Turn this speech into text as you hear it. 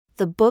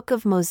The Book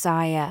of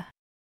Mosiah.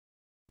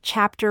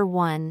 Chapter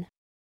 1.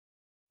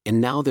 And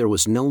now there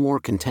was no more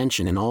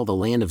contention in all the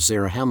land of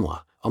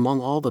Zarahemla,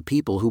 among all the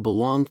people who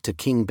belonged to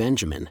King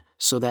Benjamin,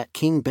 so that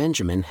King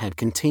Benjamin had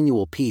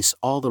continual peace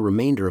all the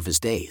remainder of his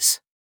days.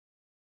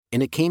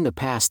 And it came to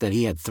pass that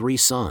he had 3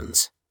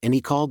 sons, and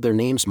he called their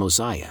names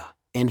Mosiah,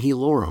 and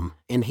Heloram,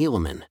 and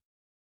Helaman.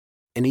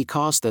 And he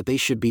caused that they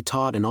should be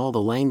taught in all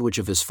the language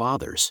of his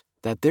fathers,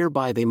 that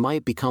thereby they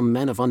might become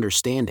men of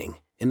understanding,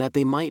 and that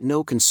they might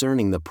know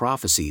concerning the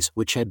prophecies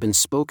which had been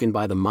spoken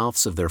by the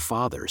mouths of their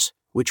fathers,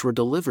 which were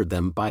delivered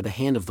them by the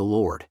hand of the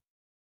Lord.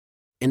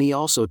 And he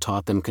also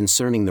taught them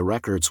concerning the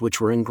records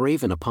which were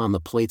engraven upon the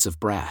plates of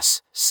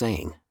brass,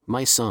 saying,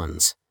 My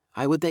sons,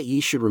 I would that ye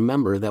should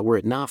remember that were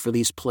it not for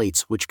these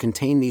plates which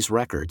contain these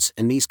records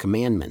and these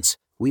commandments,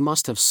 we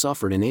must have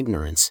suffered in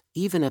ignorance,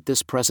 even at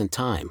this present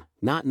time,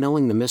 not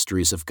knowing the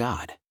mysteries of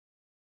God.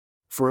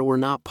 For it were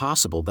not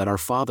possible that our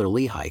father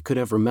Lehi could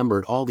have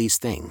remembered all these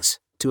things,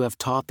 to have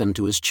taught them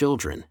to his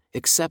children,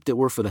 except it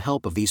were for the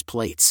help of these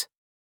plates.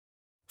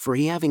 For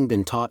he having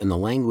been taught in the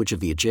language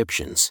of the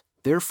Egyptians,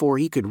 therefore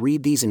he could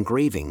read these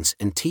engravings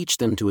and teach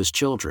them to his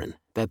children,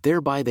 that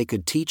thereby they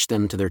could teach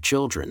them to their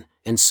children,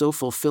 and so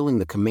fulfilling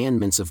the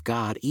commandments of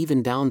God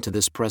even down to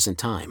this present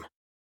time.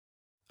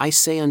 I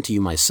say unto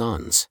you, my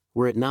sons,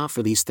 were it not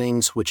for these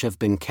things which have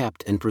been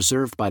kept and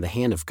preserved by the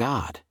hand of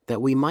God,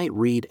 that we might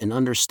read and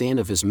understand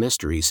of his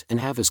mysteries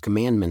and have his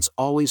commandments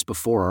always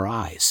before our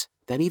eyes,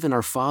 that even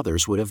our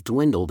fathers would have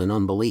dwindled in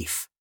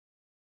unbelief.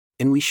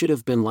 And we should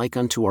have been like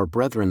unto our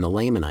brethren the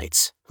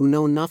Lamanites, who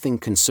know nothing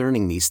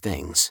concerning these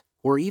things,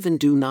 or even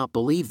do not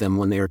believe them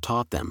when they are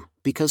taught them,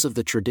 because of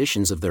the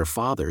traditions of their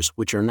fathers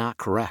which are not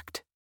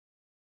correct.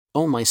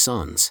 O my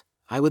sons,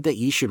 I would that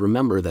ye should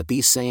remember that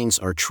these sayings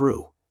are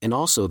true, and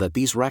also that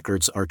these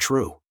records are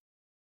true.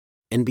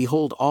 And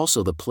behold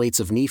also the plates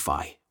of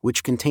Nephi,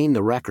 which contain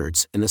the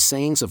records and the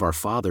sayings of our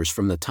fathers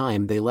from the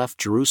time they left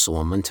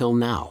Jerusalem until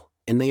now,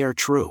 and they are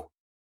true.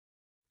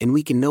 And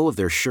we can know of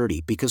their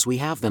surety because we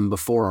have them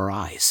before our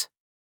eyes.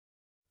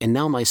 And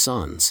now my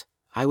sons,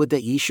 I would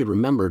that ye should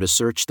remember to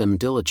search them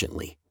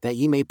diligently, that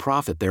ye may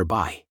profit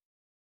thereby.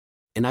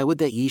 And I would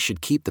that ye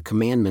should keep the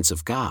commandments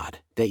of God,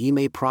 that ye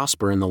may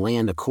prosper in the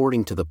land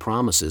according to the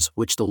promises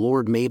which the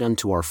Lord made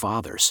unto our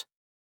fathers.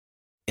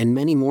 And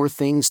many more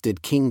things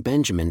did King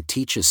Benjamin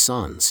teach his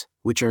sons,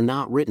 which are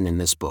not written in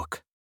this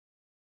book.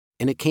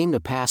 And it came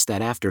to pass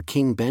that after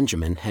King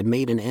Benjamin had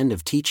made an end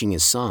of teaching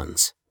his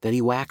sons, that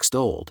he waxed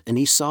old, and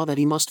he saw that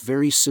he must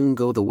very soon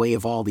go the way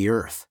of all the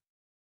earth.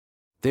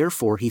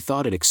 Therefore he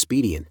thought it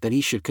expedient that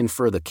he should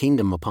confer the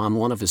kingdom upon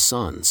one of his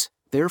sons,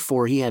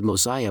 therefore he had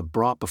Mosiah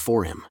brought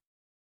before him.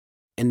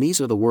 And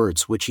these are the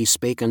words which he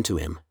spake unto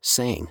him,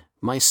 saying,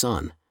 My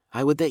son,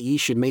 I would that ye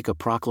should make a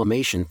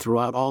proclamation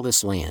throughout all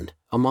this land,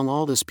 among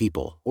all this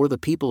people, or the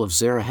people of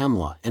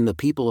Zarahemla and the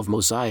people of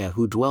Mosiah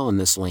who dwell in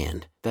this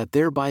land, that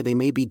thereby they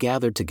may be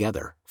gathered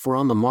together, for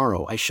on the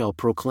morrow I shall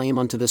proclaim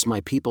unto this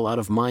my people out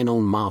of mine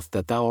own mouth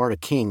that thou art a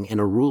king and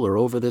a ruler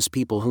over this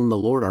people whom the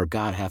Lord our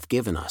God hath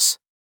given us.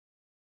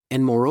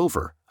 And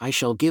moreover, I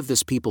shall give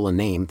this people a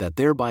name that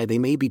thereby they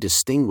may be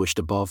distinguished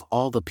above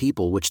all the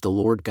people which the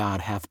Lord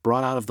God hath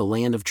brought out of the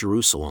land of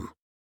Jerusalem.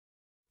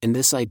 And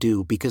this I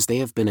do because they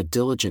have been a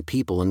diligent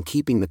people in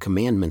keeping the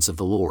commandments of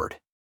the Lord.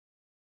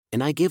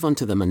 And I give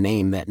unto them a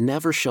name that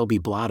never shall be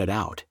blotted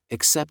out,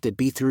 except it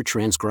be through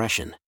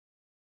transgression.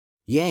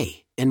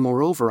 Yea, and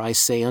moreover I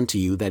say unto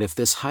you that if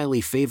this highly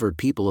favored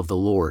people of the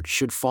Lord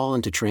should fall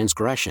into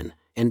transgression,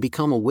 and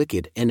become a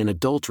wicked and an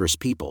adulterous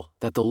people,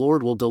 that the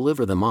Lord will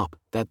deliver them up,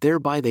 that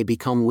thereby they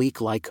become weak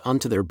like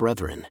unto their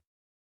brethren.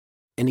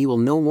 And he will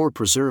no more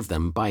preserve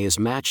them by his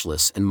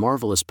matchless and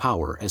marvelous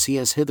power as he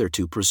has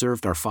hitherto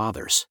preserved our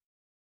fathers.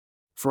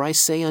 For I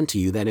say unto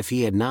you that if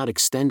he had not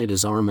extended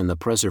his arm in the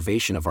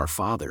preservation of our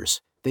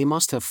fathers, they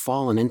must have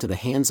fallen into the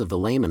hands of the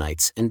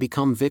Lamanites and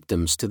become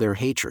victims to their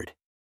hatred.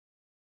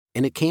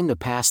 And it came to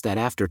pass that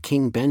after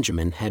King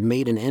Benjamin had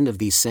made an end of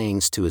these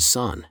sayings to his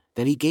son,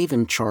 that he gave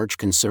him charge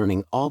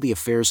concerning all the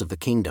affairs of the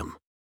kingdom.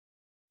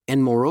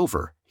 And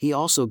moreover, he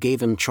also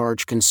gave him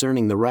charge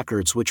concerning the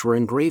records which were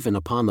engraven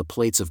upon the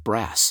plates of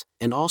brass,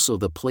 and also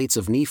the plates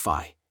of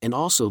Nephi, and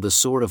also the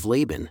sword of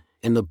Laban,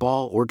 and the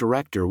ball or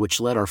director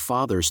which led our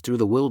fathers through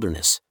the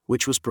wilderness,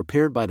 which was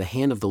prepared by the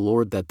hand of the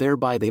Lord that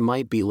thereby they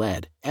might be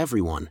led,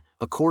 every one,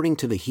 according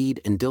to the heed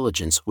and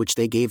diligence which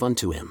they gave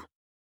unto him.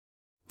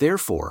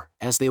 Therefore,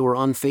 as they were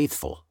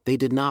unfaithful, they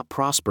did not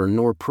prosper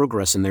nor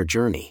progress in their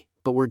journey,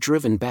 but were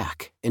driven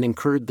back, and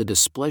incurred the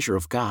displeasure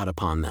of God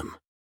upon them.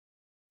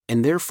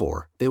 And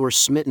therefore, they were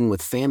smitten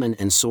with famine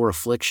and sore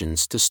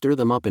afflictions to stir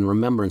them up in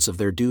remembrance of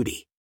their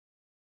duty.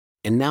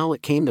 And now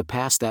it came to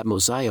pass that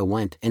Mosiah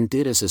went and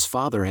did as his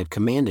father had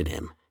commanded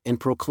him, and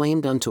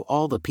proclaimed unto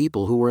all the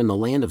people who were in the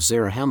land of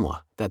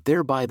Zarahemla, that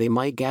thereby they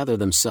might gather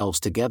themselves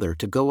together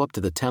to go up to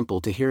the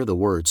temple to hear the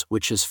words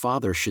which his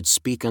father should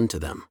speak unto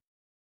them.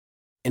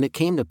 And it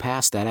came to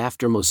pass that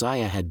after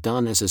Mosiah had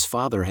done as his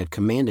father had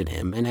commanded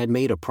him and had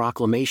made a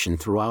proclamation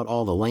throughout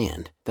all the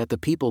land, that the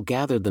people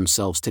gathered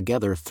themselves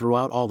together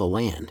throughout all the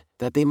land,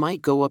 that they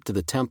might go up to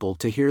the temple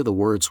to hear the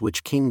words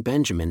which King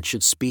Benjamin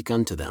should speak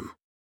unto them.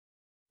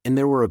 And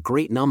there were a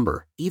great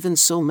number, even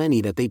so many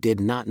that they did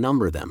not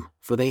number them,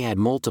 for they had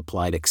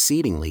multiplied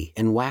exceedingly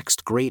and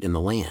waxed great in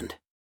the land.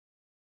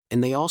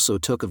 And they also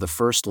took of the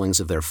firstlings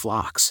of their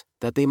flocks,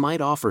 that they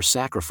might offer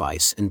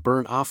sacrifice and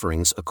burnt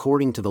offerings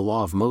according to the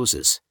law of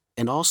Moses,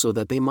 and also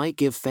that they might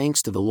give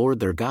thanks to the Lord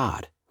their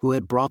God, who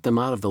had brought them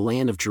out of the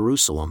land of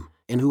Jerusalem,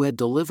 and who had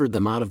delivered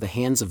them out of the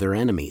hands of their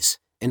enemies,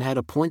 and had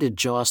appointed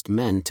just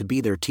men to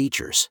be their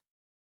teachers.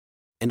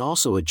 And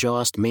also a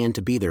just man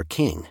to be their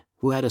king,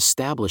 who had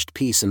established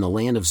peace in the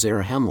land of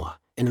Zarahemla,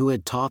 and who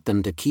had taught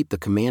them to keep the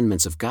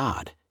commandments of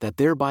God, that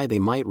thereby they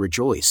might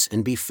rejoice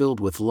and be filled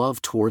with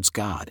love towards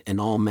God and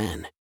all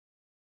men.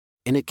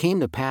 And it came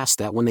to pass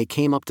that when they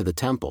came up to the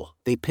temple,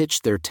 they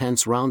pitched their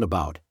tents round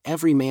about,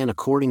 every man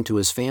according to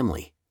his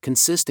family,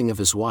 consisting of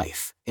his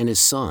wife, and his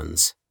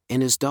sons,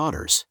 and his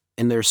daughters,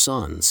 and their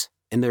sons,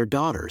 and their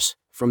daughters,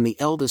 from the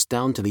eldest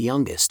down to the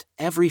youngest,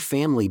 every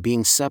family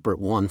being separate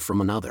one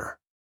from another.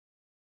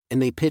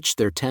 And they pitched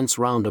their tents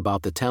round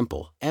about the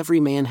temple, every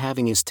man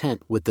having his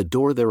tent with the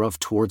door thereof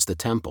towards the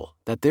temple,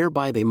 that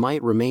thereby they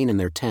might remain in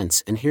their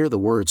tents and hear the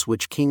words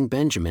which King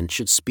Benjamin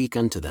should speak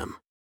unto them.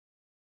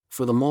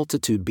 For the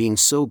multitude being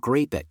so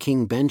great that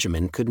King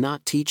Benjamin could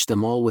not teach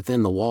them all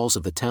within the walls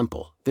of the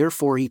temple,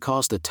 therefore he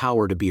caused a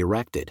tower to be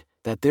erected,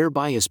 that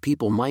thereby his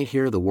people might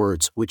hear the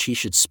words which he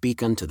should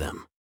speak unto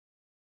them.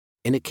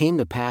 And it came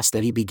to pass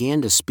that he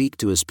began to speak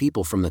to his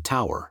people from the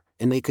tower,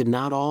 and they could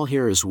not all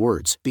hear his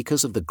words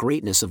because of the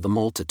greatness of the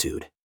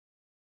multitude.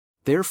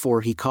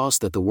 Therefore he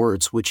caused that the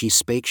words which he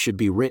spake should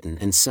be written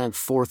and sent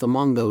forth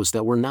among those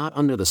that were not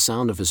under the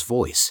sound of his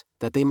voice,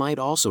 that they might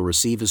also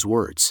receive his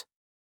words.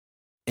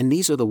 And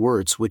these are the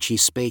words which he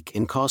spake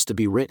and caused to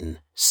be written,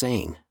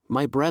 saying,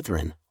 My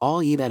brethren,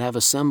 all ye that have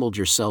assembled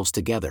yourselves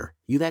together,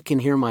 you that can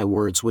hear my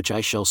words which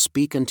I shall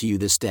speak unto you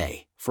this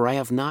day, for I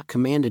have not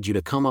commanded you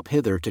to come up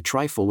hither to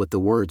trifle with the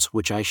words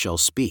which I shall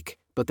speak,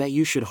 but that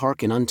you should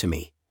hearken unto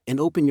me, and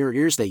open your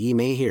ears that ye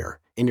may hear,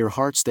 and your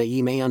hearts that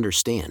ye may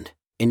understand,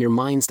 and your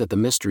minds that the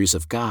mysteries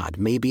of God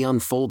may be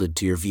unfolded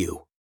to your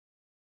view.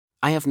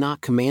 I have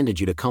not commanded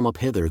you to come up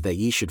hither that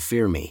ye should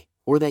fear me,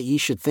 or that ye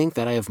should think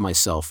that I of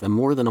myself am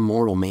more than a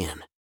mortal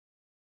man.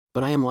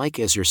 But I am like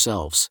as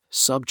yourselves,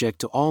 subject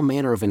to all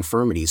manner of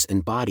infirmities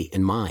in body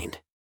and mind.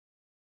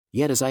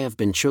 Yet as I have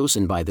been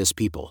chosen by this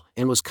people,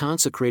 and was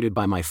consecrated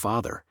by my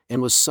Father,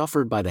 and was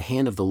suffered by the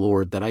hand of the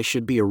Lord that I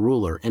should be a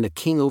ruler and a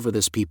king over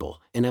this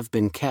people, and have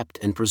been kept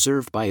and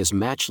preserved by his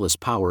matchless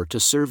power to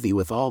serve thee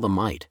with all the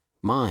might,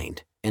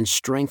 mind, and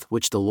strength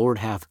which the Lord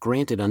hath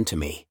granted unto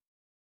me.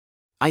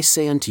 I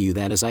say unto you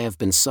that as I have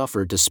been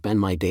suffered to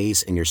spend my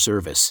days in your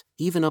service,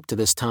 even up to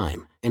this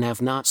time, and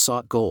have not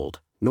sought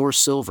gold, nor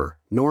silver,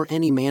 nor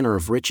any manner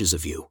of riches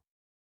of you.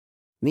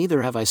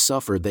 Neither have I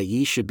suffered that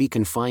ye should be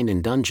confined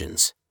in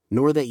dungeons,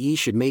 nor that ye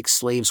should make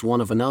slaves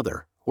one of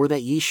another, or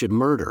that ye should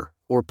murder,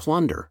 or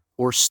plunder,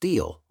 or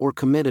steal, or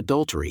commit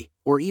adultery,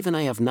 or even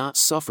I have not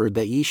suffered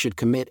that ye should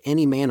commit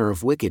any manner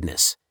of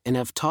wickedness, and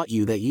have taught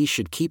you that ye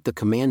should keep the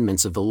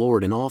commandments of the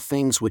Lord in all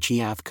things which he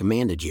hath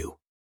commanded you.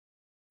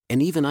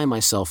 And even I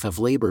myself have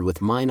labored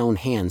with mine own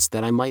hands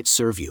that I might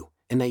serve you,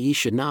 and that ye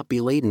should not be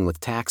laden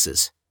with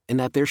taxes, and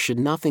that there should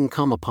nothing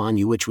come upon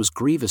you which was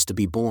grievous to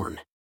be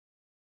borne.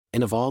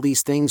 And of all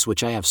these things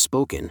which I have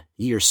spoken,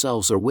 ye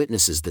yourselves are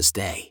witnesses this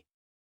day.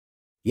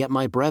 Yet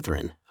my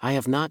brethren, I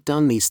have not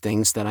done these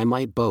things that I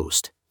might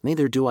boast,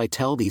 neither do I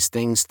tell these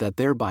things that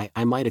thereby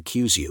I might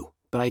accuse you,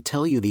 but I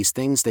tell you these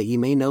things that ye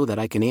may know that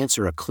I can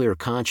answer a clear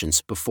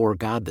conscience before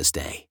God this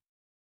day.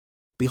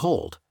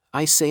 Behold,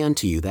 I say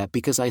unto you that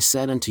because I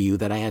said unto you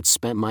that I had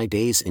spent my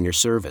days in your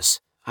service,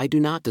 I do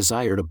not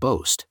desire to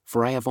boast,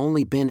 for I have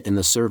only been in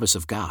the service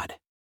of God.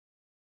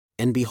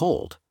 And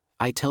behold,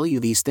 I tell you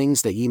these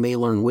things that ye may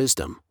learn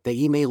wisdom, that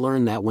ye may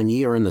learn that when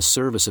ye are in the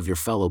service of your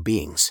fellow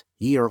beings,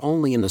 ye are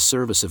only in the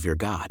service of your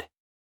God.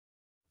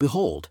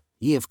 Behold,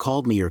 ye have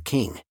called me your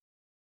king.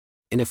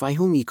 And if I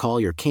whom ye call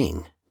your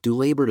king, do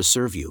labor to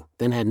serve you,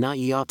 then had not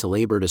ye ought to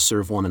labor to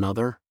serve one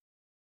another?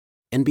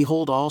 And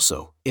behold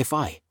also, if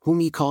I,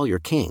 whom ye call your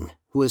king,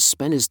 who has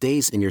spent his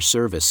days in your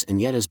service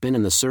and yet has been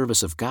in the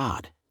service of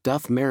God,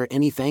 doth merit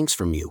any thanks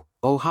from you,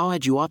 O how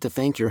had you ought to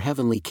thank your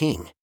heavenly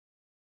King?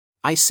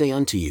 I say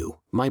unto you,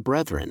 my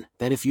brethren,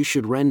 that if you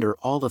should render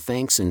all the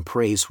thanks and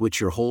praise which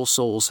your whole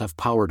souls have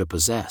power to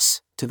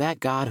possess, to that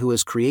God who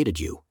has created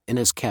you, and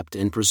has kept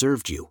and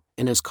preserved you,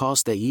 and has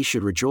caused that ye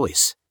should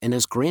rejoice, and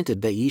has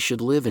granted that ye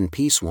should live in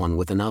peace one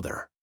with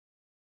another.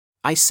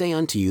 I say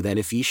unto you that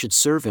if ye should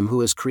serve him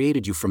who has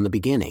created you from the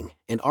beginning,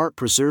 and art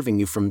preserving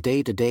you from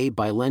day to day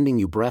by lending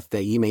you breath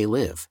that ye may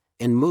live,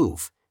 and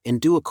move, and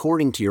do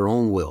according to your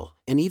own will,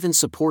 and even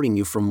supporting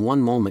you from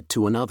one moment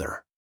to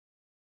another.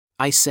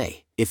 I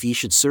say, if ye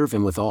should serve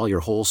him with all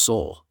your whole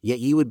soul, yet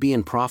ye would be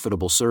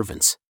unprofitable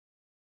servants.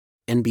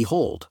 And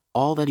behold,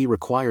 all that he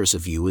requires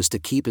of you is to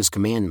keep his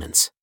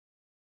commandments.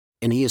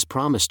 And he has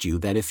promised you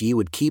that if ye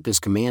would keep his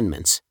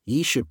commandments,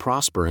 ye should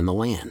prosper in the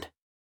land.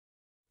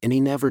 And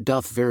he never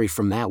doth vary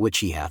from that which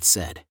he hath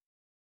said.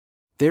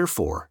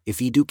 Therefore,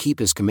 if ye do keep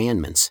his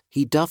commandments,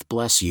 he doth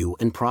bless you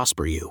and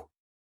prosper you.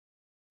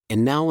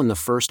 And now in the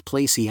first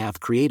place he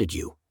hath created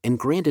you, and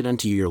granted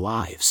unto you your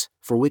lives,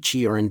 for which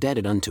ye are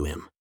indebted unto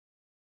him.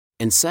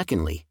 And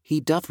secondly, he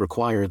doth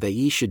require that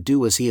ye should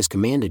do as he has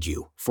commanded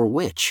you, for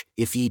which,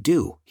 if ye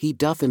do, he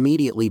doth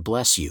immediately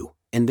bless you,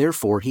 and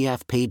therefore he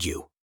hath paid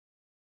you.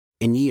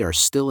 And ye are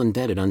still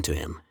indebted unto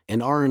him,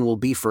 and are and will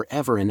be for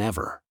ever and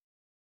ever.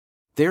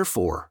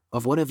 Therefore,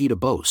 of what have ye to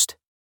boast?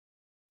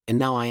 And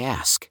now I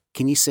ask,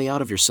 can ye say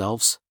out of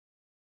yourselves?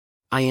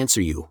 I answer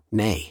you,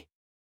 nay.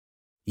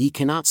 Ye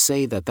cannot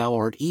say that thou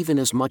art even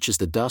as much as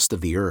the dust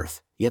of the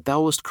earth, yet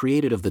thou wast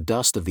created of the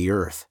dust of the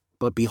earth,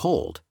 but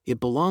behold, it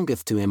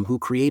belongeth to him who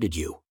created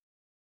you.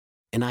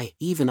 And I,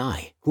 even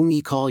I, whom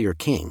ye call your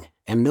king,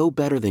 am no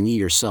better than ye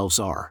yourselves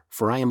are,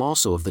 for I am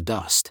also of the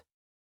dust.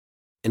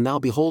 And thou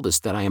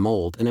beholdest that I am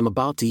old and am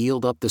about to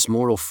yield up this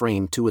mortal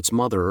frame to its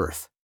mother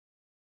earth.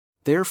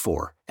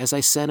 Therefore, as I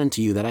said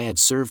unto you that I had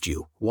served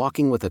you,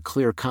 walking with a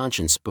clear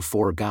conscience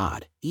before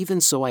God, even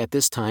so I at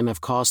this time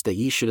have caused that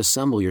ye should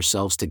assemble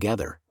yourselves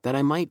together, that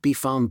I might be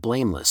found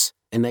blameless,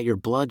 and that your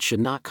blood should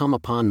not come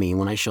upon me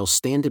when I shall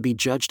stand to be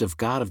judged of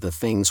God of the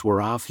things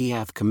whereof he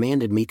hath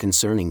commanded me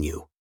concerning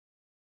you.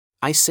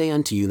 I say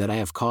unto you that I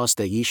have caused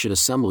that ye should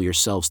assemble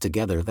yourselves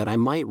together that I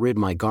might rid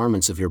my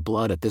garments of your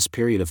blood at this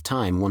period of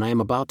time when I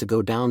am about to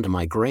go down to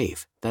my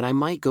grave, that I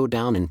might go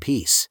down in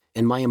peace,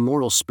 and my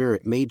immortal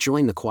spirit may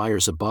join the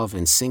choirs above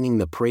in singing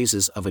the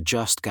praises of a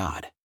just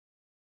God.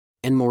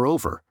 And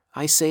moreover,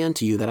 I say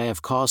unto you that I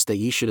have caused that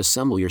ye should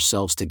assemble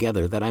yourselves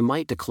together that I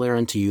might declare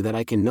unto you that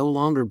I can no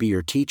longer be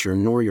your teacher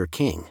nor your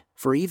king,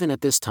 for even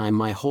at this time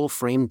my whole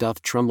frame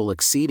doth tremble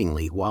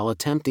exceedingly while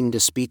attempting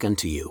to speak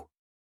unto you.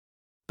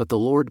 But the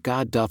Lord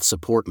God doth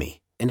support me,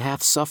 and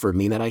hath suffered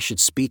me that I should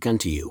speak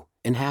unto you,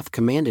 and hath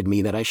commanded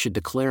me that I should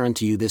declare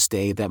unto you this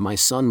day that my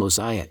son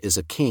Mosiah is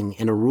a king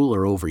and a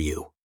ruler over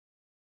you.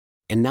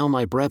 And now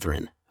my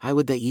brethren, I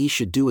would that ye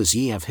should do as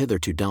ye have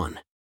hitherto done.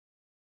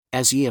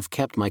 As ye have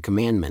kept my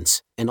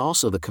commandments, and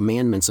also the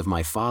commandments of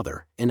my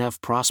Father, and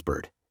have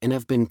prospered, and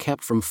have been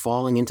kept from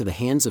falling into the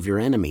hands of your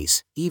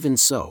enemies, even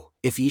so,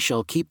 if ye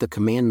shall keep the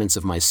commandments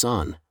of my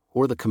Son,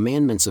 or the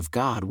commandments of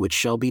God which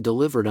shall be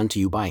delivered unto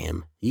you by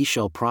him, ye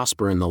shall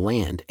prosper in the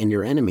land and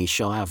your enemies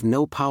shall have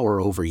no power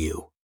over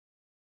you.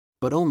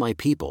 But O my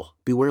people,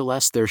 beware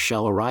lest there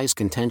shall arise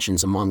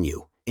contentions among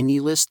you, and ye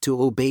list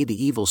to obey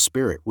the evil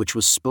spirit which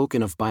was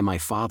spoken of by my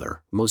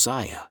father,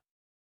 Mosiah.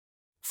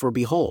 For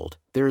behold,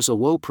 there is a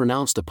woe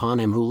pronounced upon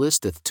him who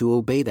listeth to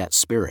obey that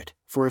spirit,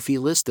 for if he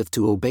listeth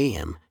to obey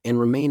him, and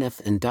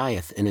remaineth and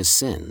dieth in his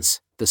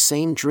sins, the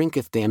same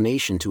drinketh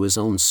damnation to his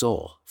own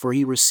soul, for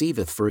he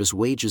receiveth for his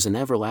wages an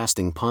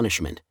everlasting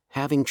punishment,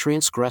 having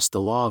transgressed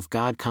the law of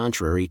God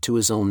contrary to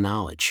his own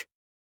knowledge.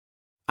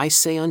 I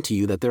say unto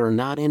you that there are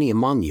not any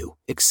among you,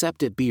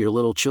 except it be your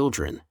little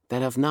children,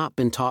 that have not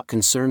been taught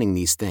concerning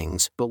these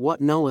things, but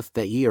what knoweth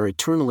that ye are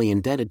eternally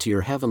indebted to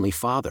your heavenly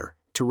Father,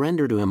 to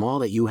render to him all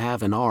that you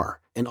have and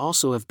are, and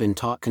also have been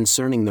taught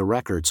concerning the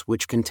records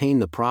which contain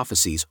the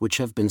prophecies which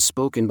have been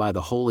spoken by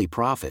the holy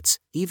prophets,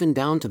 even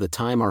down to the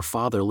time our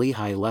father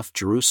Lehi left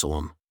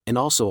Jerusalem, and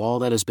also all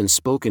that has been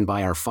spoken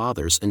by our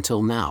fathers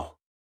until now.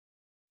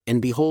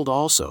 And behold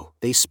also,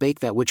 they spake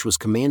that which was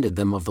commanded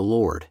them of the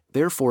Lord,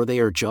 therefore they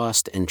are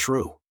just and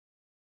true.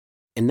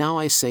 And now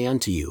I say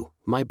unto you,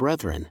 my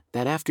brethren,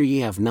 that after ye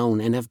have known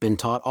and have been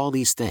taught all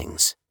these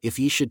things, if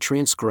ye should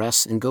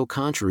transgress and go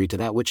contrary to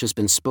that which has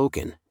been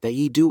spoken, that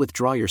ye do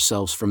withdraw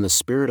yourselves from the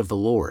Spirit of the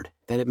Lord,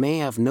 that it may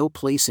have no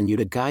place in you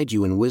to guide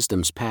you in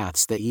wisdom's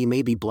paths that ye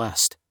may be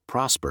blessed,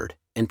 prospered,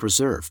 and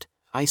preserved,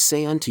 I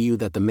say unto you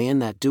that the man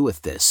that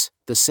doeth this,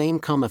 the same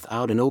cometh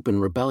out in open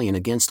rebellion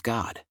against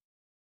God.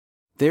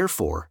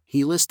 Therefore,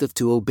 he listeth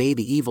to obey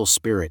the evil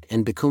spirit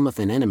and becometh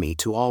an enemy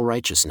to all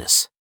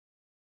righteousness.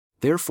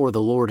 Therefore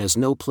the Lord has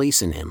no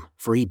place in him,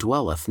 for he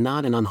dwelleth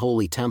not in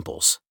unholy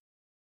temples.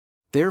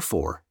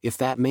 Therefore, if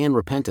that man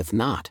repenteth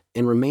not,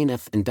 and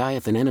remaineth and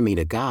dieth an enemy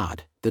to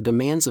God, the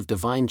demands of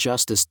divine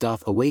justice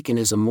doth awaken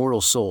his immortal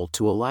soul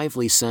to a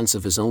lively sense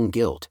of his own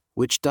guilt,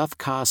 which doth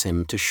cause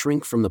him to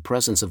shrink from the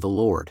presence of the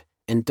Lord,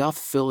 and doth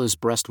fill his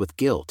breast with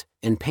guilt,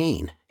 and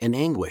pain, and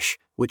anguish,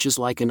 which is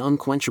like an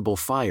unquenchable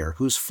fire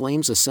whose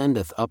flames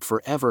ascendeth up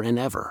for ever and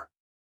ever.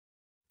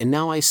 And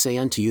now I say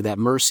unto you that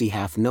mercy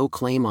hath no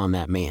claim on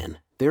that man,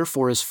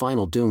 therefore his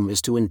final doom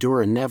is to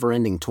endure a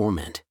never-ending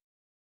torment.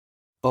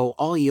 O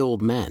all ye old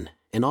men,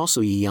 and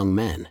also ye young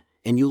men,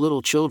 and you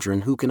little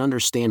children who can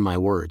understand my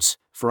words,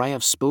 for I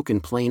have spoken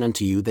plain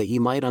unto you that ye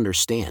might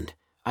understand,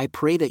 I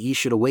pray that ye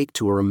should awake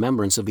to a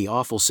remembrance of the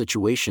awful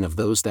situation of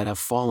those that have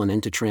fallen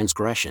into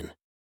transgression.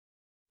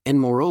 And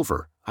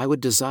moreover, I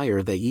would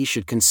desire that ye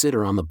should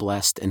consider on the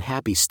blessed and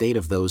happy state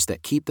of those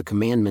that keep the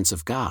commandments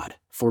of God,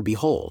 for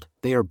behold,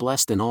 they are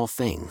blessed in all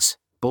things,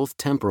 both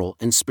temporal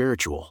and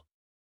spiritual.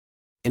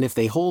 And if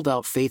they hold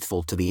out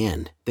faithful to the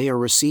end, they are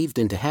received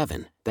into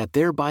heaven, that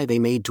thereby they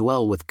may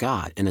dwell with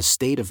God in a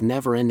state of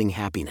never-ending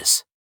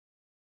happiness.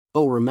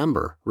 Oh,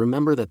 remember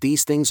that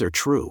these things are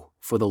true,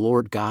 for the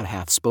Lord God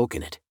hath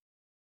spoken it.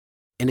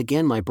 And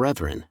again, my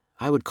brethren,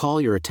 I would call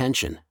your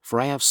attention,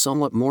 for I have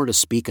somewhat more to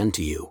speak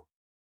unto you.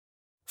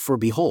 For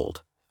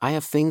behold, I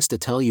have things to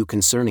tell you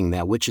concerning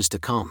that which is to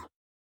come.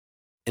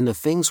 And the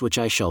things which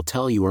I shall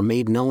tell you are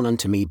made known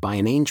unto me by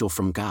an angel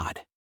from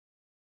God.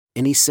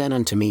 And he said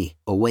unto me,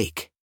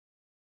 Awake.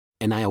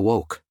 And I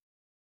awoke.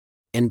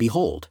 And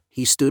behold,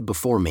 he stood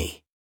before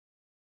me.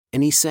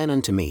 And he said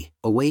unto me,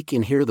 Awake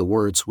and hear the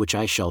words which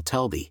I shall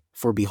tell thee,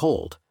 for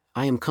behold,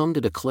 I am come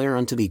to declare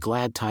unto thee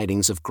glad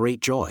tidings of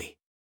great joy.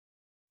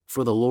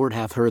 For the Lord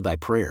hath heard thy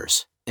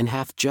prayers, and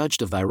hath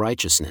judged of thy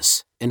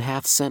righteousness, and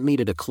hath sent me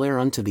to declare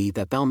unto thee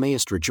that thou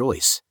mayest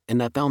rejoice,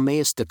 and that thou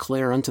mayest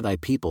declare unto thy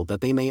people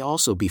that they may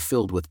also be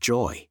filled with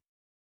joy.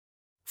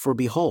 For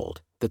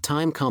behold, the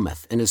time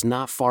cometh and is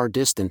not far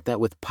distant that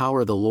with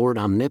power the Lord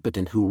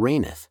omnipotent who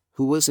reigneth,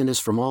 who was and is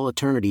from all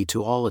eternity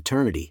to all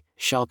eternity,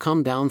 shall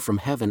come down from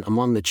heaven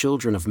among the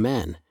children of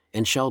men,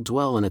 and shall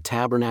dwell in a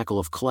tabernacle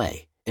of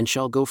clay, and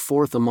shall go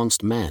forth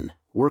amongst men,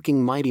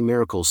 working mighty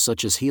miracles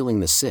such as healing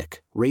the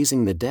sick,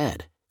 raising the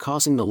dead,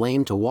 causing the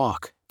lame to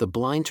walk, the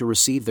blind to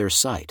receive their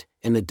sight,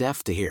 and the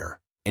deaf to hear,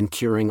 and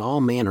curing all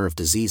manner of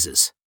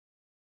diseases.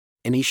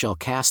 And he shall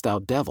cast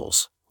out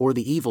devils, or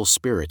the evil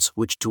spirits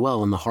which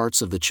dwell in the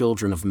hearts of the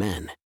children of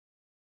men.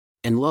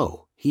 And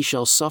lo, he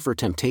shall suffer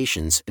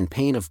temptations and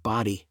pain of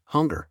body,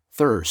 hunger,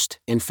 thirst,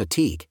 and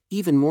fatigue,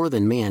 even more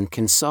than man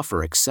can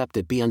suffer except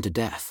it be unto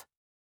death.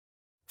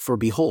 For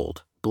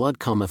behold, blood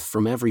cometh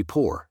from every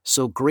pore,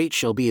 so great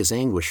shall be his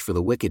anguish for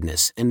the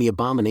wickedness and the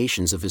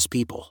abominations of his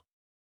people.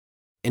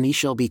 And he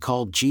shall be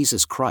called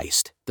Jesus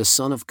Christ, the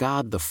Son of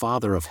God, the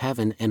Father of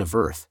heaven and of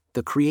earth,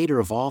 the Creator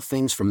of all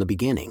things from the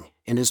beginning,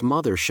 and his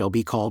mother shall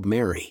be called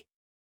Mary.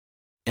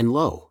 And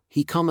lo,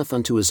 he cometh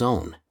unto his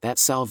own, that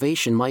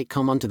salvation might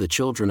come unto the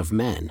children of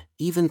men,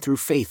 even through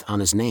faith on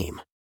his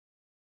name.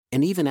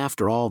 And even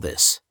after all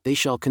this, they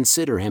shall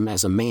consider him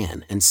as a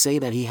man and say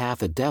that he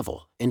hath a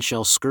devil, and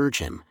shall scourge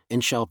him,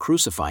 and shall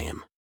crucify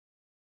him.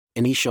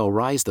 And he shall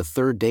rise the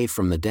third day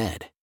from the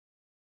dead.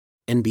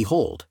 And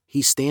behold,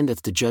 he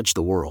standeth to judge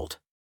the world.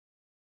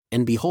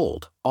 And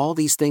behold, all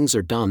these things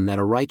are done that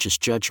a righteous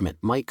judgment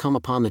might come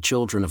upon the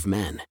children of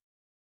men.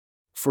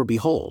 For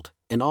behold,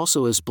 and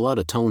also his blood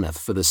atoneth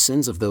for the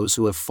sins of those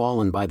who have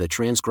fallen by the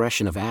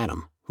transgression of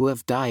Adam, who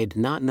have died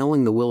not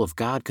knowing the will of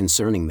God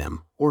concerning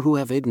them, or who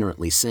have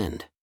ignorantly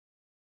sinned.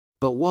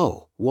 But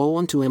woe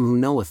unto him who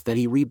knoweth that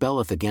he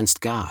rebelleth against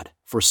God,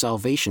 for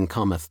salvation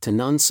cometh to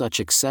none such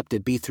except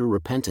it be through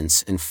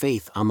repentance and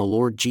faith on the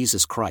Lord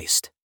Jesus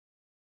Christ.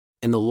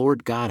 And the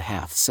Lord God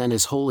hath sent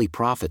his holy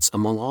prophets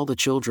among all the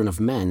children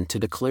of men to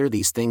declare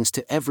these things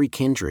to every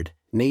kindred,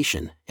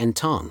 nation, and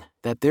tongue,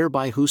 that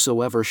thereby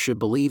whosoever should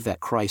believe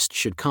that Christ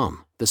should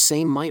come, the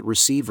same might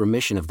receive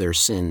remission of their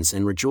sins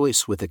and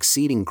rejoice with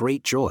exceeding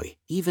great joy,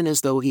 even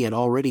as though he had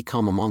already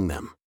come among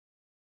them.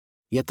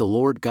 Yet the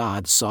Lord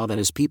God saw that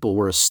his people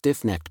were a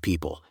stiff-necked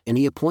people, and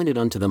he appointed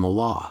unto them a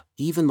law,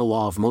 even the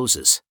law of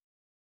Moses.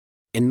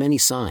 And many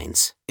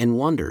signs, and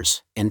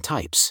wonders, and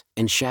types,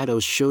 and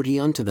shadows showed he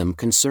unto them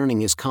concerning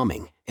his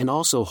coming, and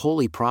also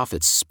holy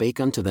prophets spake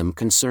unto them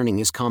concerning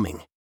his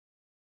coming.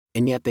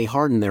 And yet they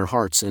hardened their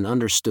hearts and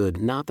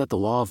understood not that the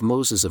law of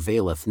Moses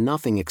availeth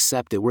nothing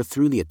except it were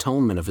through the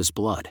atonement of his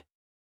blood.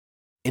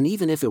 And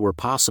even if it were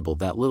possible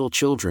that little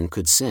children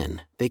could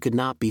sin, they could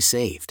not be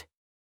saved.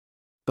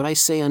 But I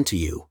say unto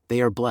you, they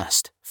are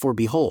blessed, for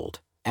behold,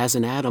 as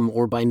in Adam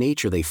or by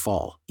nature they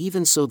fall,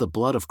 even so the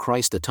blood of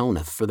Christ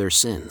atoneth for their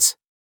sins.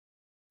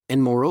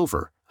 And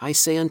moreover, I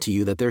say unto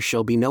you that there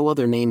shall be no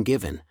other name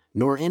given,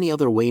 nor any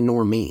other way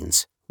nor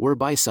means,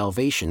 whereby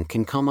salvation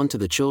can come unto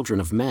the children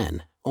of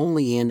men,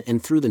 only in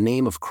and through the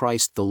name of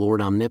Christ the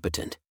Lord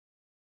omnipotent.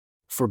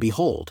 For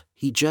behold,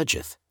 he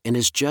judgeth, and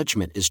his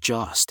judgment is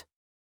just.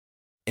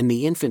 And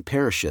the infant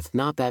perisheth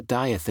not that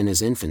dieth in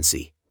his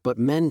infancy, but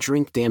men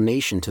drink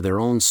damnation to their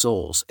own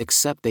souls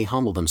except they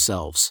humble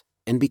themselves,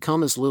 and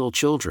become as little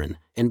children,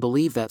 and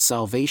believe that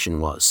salvation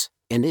was,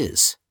 and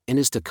is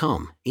to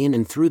come, in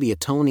and through the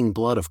atoning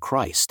blood of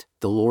Christ,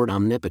 the Lord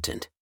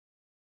omnipotent.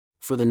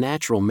 For the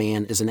natural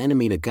man is an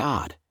enemy to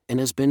God, and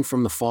has been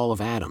from the fall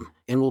of Adam,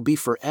 and will be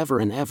forever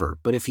and ever.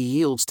 But if he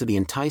yields to the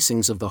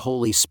enticings of the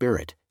Holy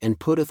Spirit, and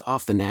putteth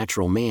off the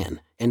natural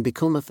man, and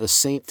becometh a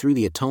saint through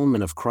the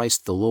atonement of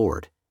Christ the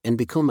Lord, and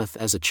becometh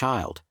as a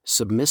child,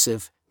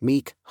 submissive,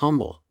 meek,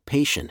 humble,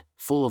 patient,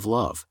 full of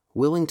love,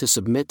 willing to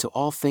submit to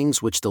all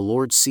things which the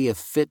Lord seeth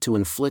fit to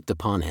inflict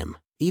upon him,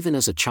 even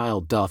as a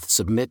child doth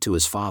submit to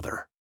his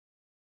father.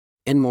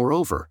 And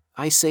moreover,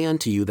 I say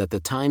unto you that the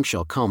time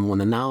shall come when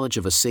the knowledge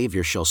of a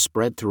Saviour shall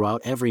spread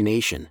throughout every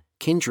nation,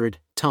 kindred,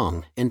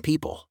 tongue, and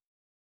people.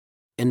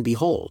 And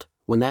behold,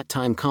 when that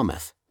time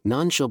cometh,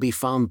 none shall be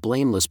found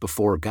blameless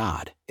before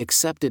God,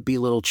 except it be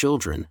little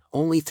children,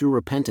 only through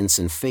repentance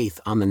and faith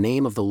on the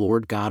name of the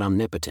Lord God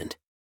omnipotent.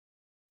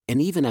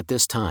 And even at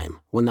this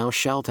time, when thou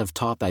shalt have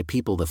taught thy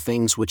people the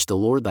things which the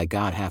Lord thy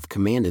God hath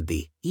commanded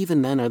thee,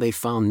 even then are they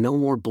found no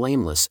more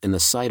blameless in the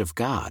sight of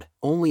God,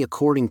 only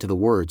according to the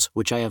words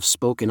which I have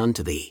spoken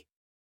unto thee.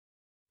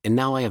 And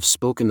now I have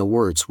spoken the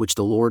words which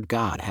the Lord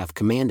God hath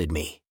commanded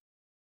me.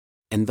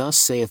 And thus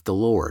saith the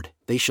Lord,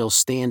 they shall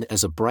stand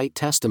as a bright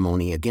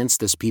testimony against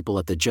this people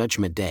at the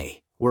judgment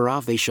day,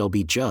 whereof they shall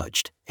be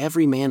judged,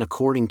 every man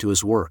according to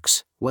his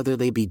works, whether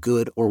they be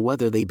good or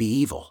whether they be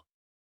evil.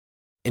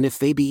 And if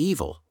they be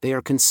evil, they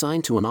are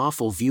consigned to an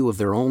awful view of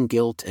their own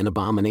guilt and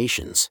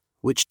abominations,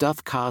 which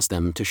doth cause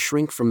them to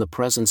shrink from the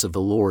presence of the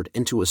Lord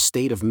into a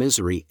state of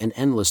misery and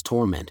endless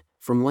torment,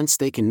 from whence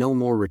they can no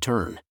more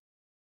return.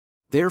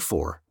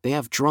 Therefore, they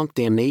have drunk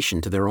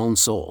damnation to their own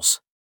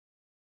souls.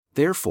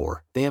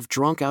 Therefore, they have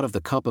drunk out of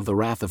the cup of the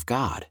wrath of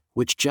God,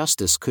 which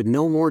justice could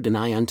no more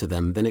deny unto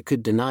them than it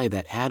could deny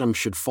that Adam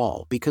should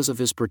fall because of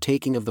his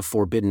partaking of the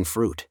forbidden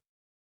fruit.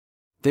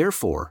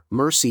 Therefore,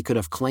 mercy could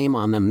have claim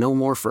on them no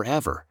more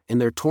forever, and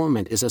their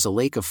torment is as a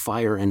lake of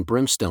fire and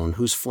brimstone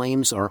whose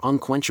flames are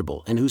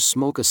unquenchable and whose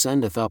smoke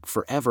ascendeth up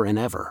for ever and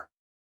ever.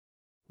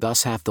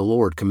 Thus hath the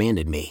Lord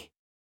commanded me.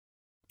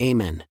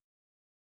 Amen.